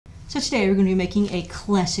So today we're going to be making a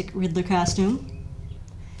classic Riddler costume.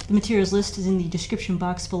 The materials list is in the description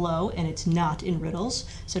box below, and it's not in riddles,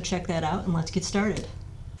 so check that out and let's get started.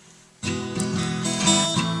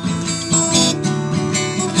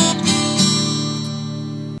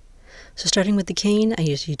 So starting with the cane, I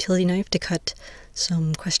used a utility knife to cut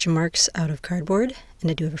some question marks out of cardboard, and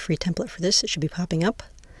I do have a free template for this. It should be popping up.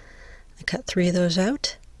 I cut 3 of those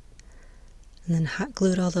out, and then hot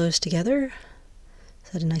glued all those together. So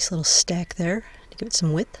I had a nice little stack there to give it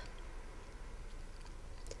some width.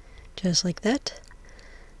 Just like that.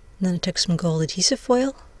 And then I took some gold adhesive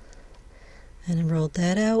foil, and I rolled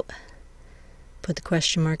that out, put the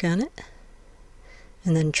question mark on it,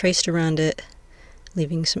 and then traced around it,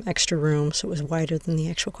 leaving some extra room so it was wider than the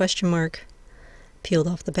actual question mark. Peeled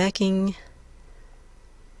off the backing,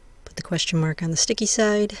 put the question mark on the sticky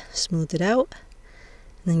side, smoothed it out,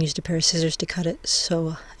 and then used a pair of scissors to cut it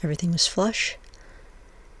so everything was flush.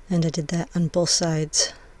 And I did that on both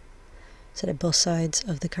sides. So I had both sides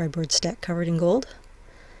of the cardboard stack covered in gold.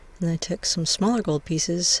 And then I took some smaller gold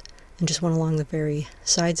pieces and just went along the very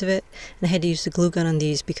sides of it. And I had to use the glue gun on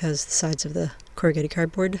these because the sides of the corrugated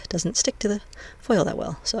cardboard doesn't stick to the foil that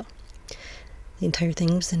well. So the entire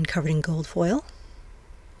thing was then covered in gold foil.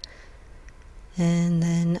 And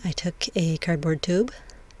then I took a cardboard tube.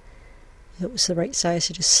 It was the right size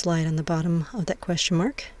to just slide on the bottom of that question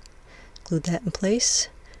mark. Glued that in place,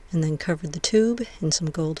 and then covered the tube in some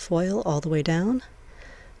gold foil all the way down,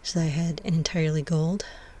 so that I had an entirely gold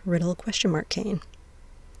Riddle question mark cane.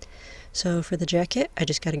 So for the jacket, I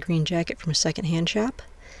just got a green jacket from a second-hand shop,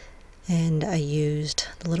 and I used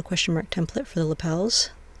the little question mark template for the lapels.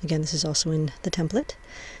 Again, this is also in the template.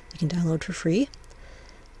 You can download for free.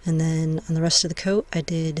 And then on the rest of the coat, I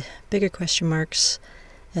did bigger question marks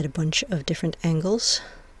at a bunch of different angles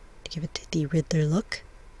to give it the Riddler look.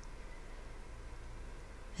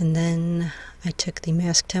 And then I took the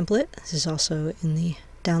mask template, this is also in the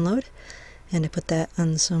download, and I put that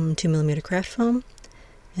on some 2mm craft foam,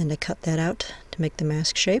 and I cut that out to make the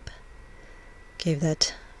mask shape. Gave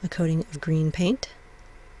that a coating of green paint.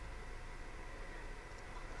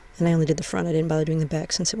 And I only did the front, I didn't bother doing the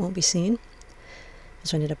back since it won't be seen.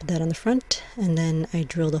 So I ended up with that on the front, and then I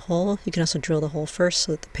drilled a hole. You can also drill the hole first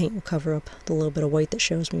so that the paint will cover up the little bit of white that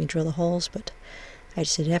shows when you drill the holes, but I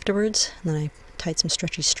just did it afterwards, and then I tied some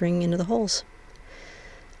stretchy string into the holes.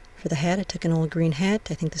 For the hat, I took an old green hat.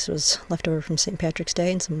 I think this was left over from St. Patrick's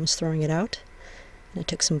Day and someone was throwing it out. And I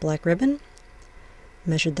took some black ribbon,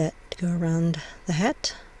 measured that to go around the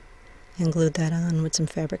hat, and glued that on with some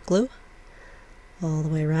fabric glue all the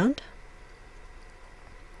way around.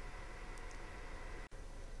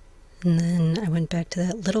 And then I went back to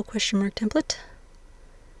that little question mark template,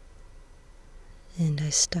 and I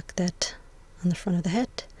stuck that on the front of the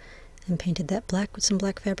hat and painted that black with some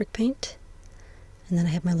black fabric paint. And then I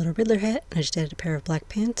have my little Riddler hat, and I just added a pair of black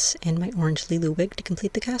pants and my orange leeloo wig to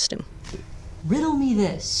complete the costume. Riddle me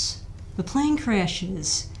this. The plane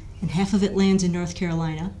crashes, and half of it lands in North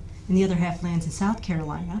Carolina, and the other half lands in South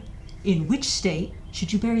Carolina. In which state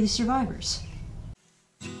should you bury the survivors?